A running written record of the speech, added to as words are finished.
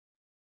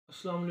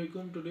Assalamu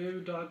alaikum. Today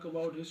we talk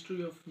about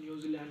history of New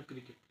Zealand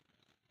cricket.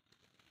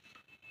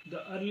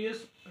 The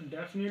earliest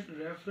definite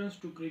reference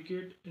to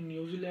cricket in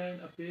New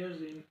Zealand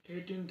appears in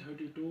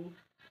 1832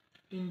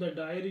 in the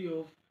diary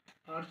of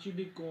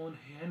Archdeacon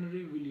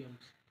Henry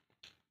Williams.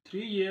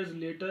 3 years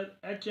later,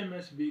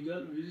 HMS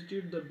Beagle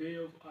visited the Bay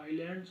of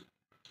Islands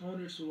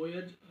on its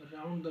voyage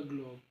around the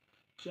globe.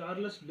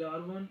 Charles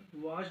Darwin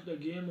watched a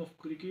game of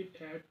cricket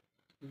at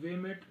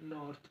Weymouth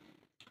North,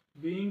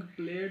 being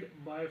played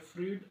by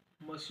freed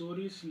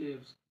Missouri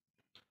slaves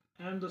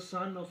and the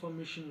son of a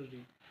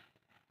missionary.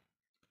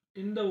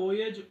 In the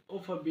Voyage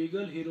of a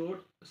Beagle, he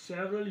wrote,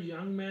 several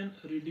young men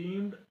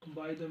redeemed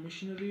by the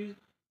missionaries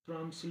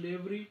from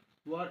slavery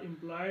were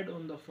employed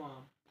on the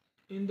farm.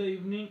 In the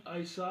evening,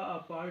 I saw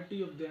a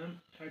party of them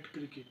at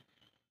cricket.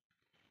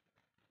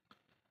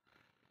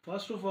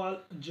 First of all,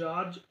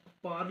 George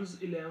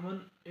Parles 11,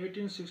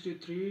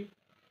 1863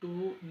 to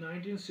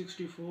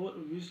 1964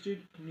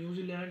 visited New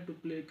Zealand to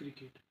play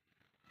cricket.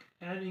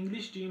 An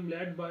English team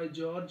led by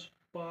George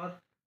Parr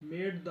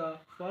made the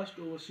first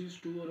overseas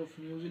tour of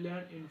New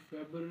Zealand in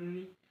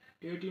February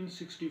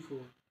 1864,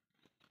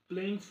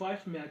 playing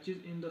 5 matches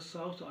in the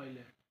South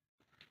Island.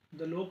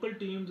 The local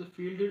teams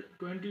fielded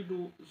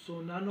 22, so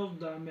none of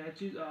the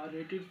matches are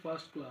rated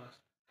first class.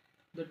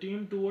 The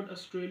team toured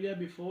Australia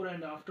before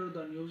and after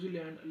the New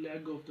Zealand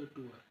leg of the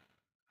tour.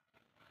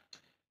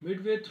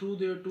 Midway through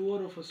their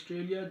tour of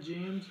Australia,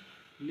 James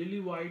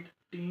Lillywhite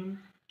team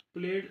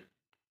played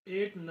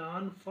 8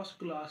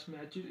 non-first-class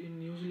matches in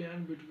New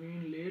Zealand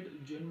between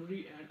late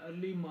January and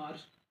early March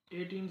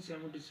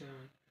 1877.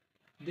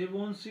 They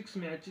won 6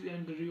 matches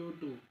and drew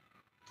 2.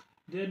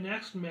 Their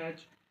next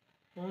match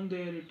on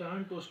their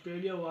return to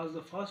Australia was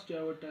the first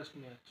ever Test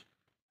match.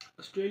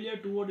 Australia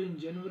toured in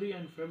January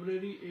and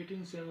February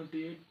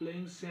 1878,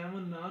 playing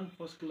 7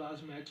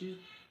 non-first-class matches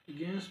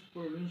against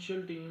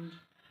provincial teams,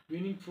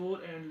 winning 4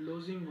 and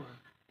losing 1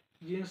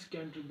 against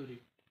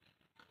Canterbury.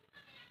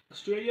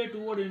 Australia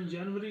toured in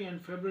January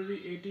and February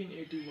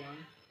 1881,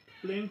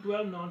 playing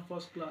 12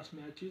 non-first-class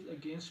matches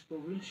against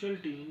provincial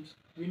teams,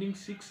 winning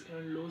 6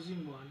 and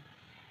losing 1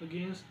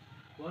 against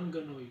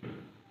Wanganui.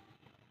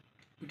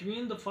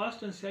 Between the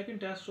first and second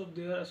tests of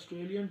their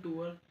Australian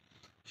tour,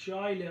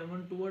 Shaw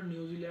 11 toured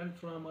New Zealand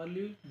from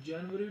early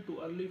January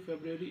to early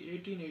February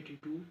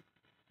 1882,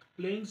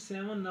 playing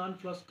 7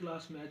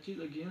 non-first-class matches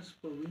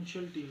against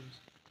provincial teams,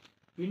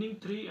 winning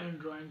 3 and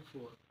drawing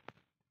 4.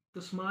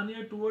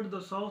 Tasmania toured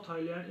the South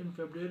Island in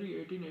February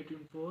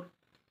 1884,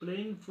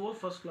 playing 4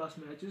 first-class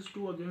matches,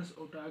 2 against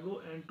Otago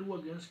and 2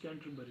 against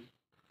Canterbury,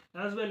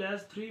 as well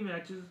as 3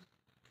 matches.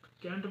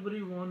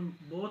 Canterbury won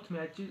both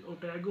matches,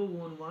 Otago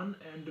won one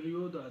and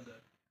drew the other.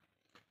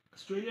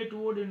 Australia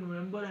toured in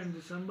November and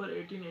December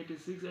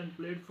 1886 and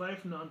played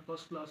 5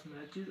 non-first-class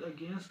matches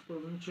against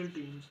provincial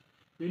teams,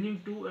 winning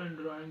 2 and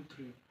drawing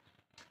 3.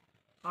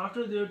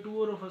 After their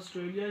tour of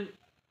Australia,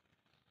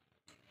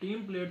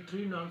 team played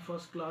 3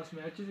 non-first-class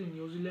matches in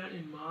New Zealand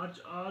in March.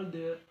 All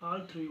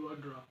 3 were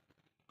draw.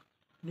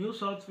 New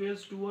South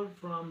Wales toured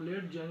from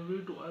late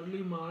January to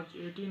early March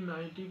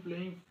 1890,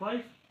 playing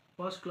 5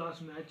 first-class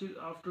matches.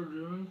 After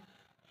drawing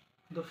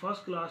the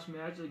first-class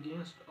match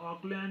against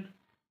Auckland,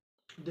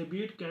 they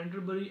beat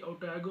Canterbury,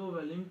 Otago,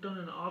 Wellington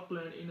and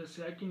Auckland in a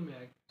second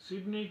match.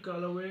 Sydney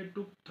Callaway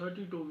took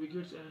 32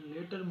 wickets and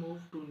later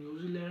moved to New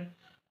Zealand,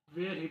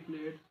 where he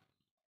played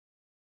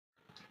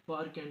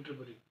for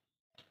Canterbury.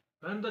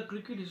 When the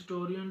cricket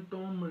historian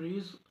Tom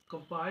Maurice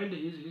compiled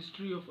his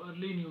history of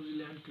early New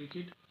Zealand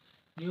cricket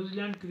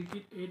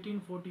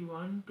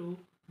 1841 to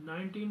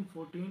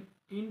 1914,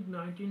 in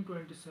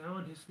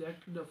 1927 he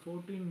selected a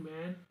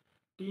 14-man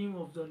team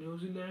of the New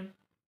Zealand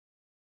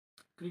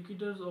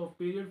cricketers of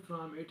period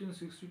from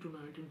 1860 to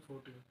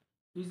 1914.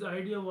 His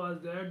idea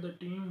was that the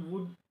team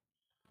would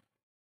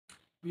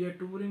be a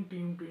touring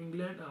team to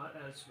England or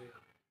elsewhere.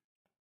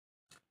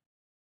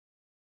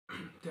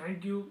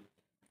 Thank you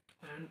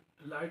and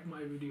like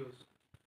my videos.